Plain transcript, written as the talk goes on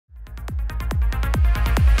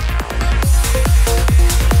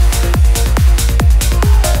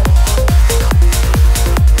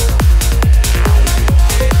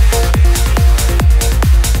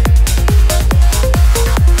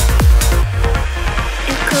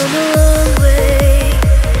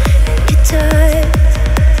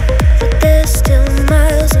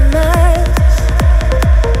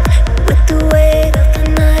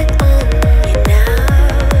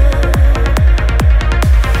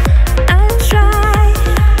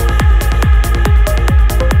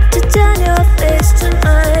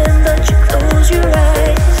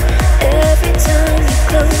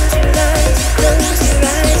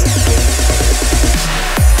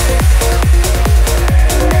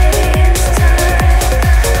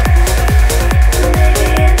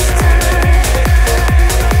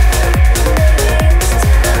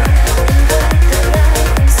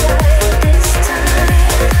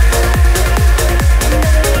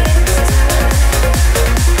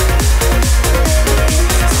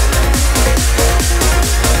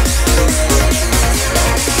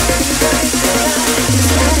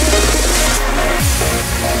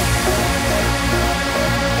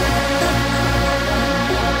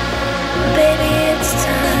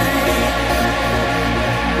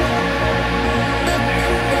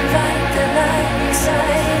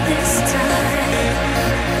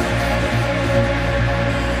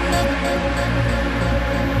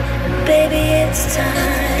it's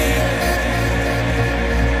time.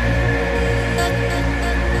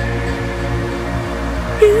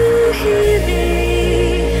 You hear me,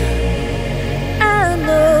 I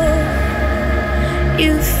know.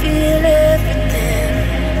 You feel everything.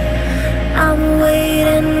 I'm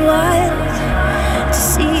waiting wild to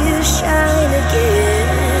see you shine again.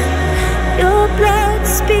 Your blood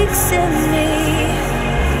speaks in me,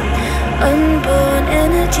 unborn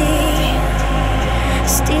energy,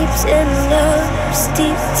 steeped in love,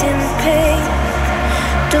 steeped in pain.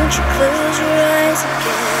 Don't you close your eyes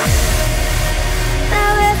again.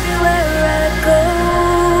 Now everywhere I go,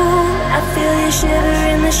 I feel you shiver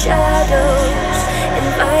in the shadows.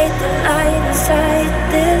 Invite the light inside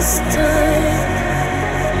this time.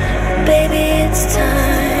 Baby, it's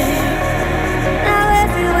time. Now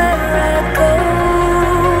everywhere I go,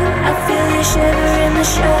 I feel you shiver in the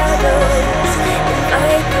shadows.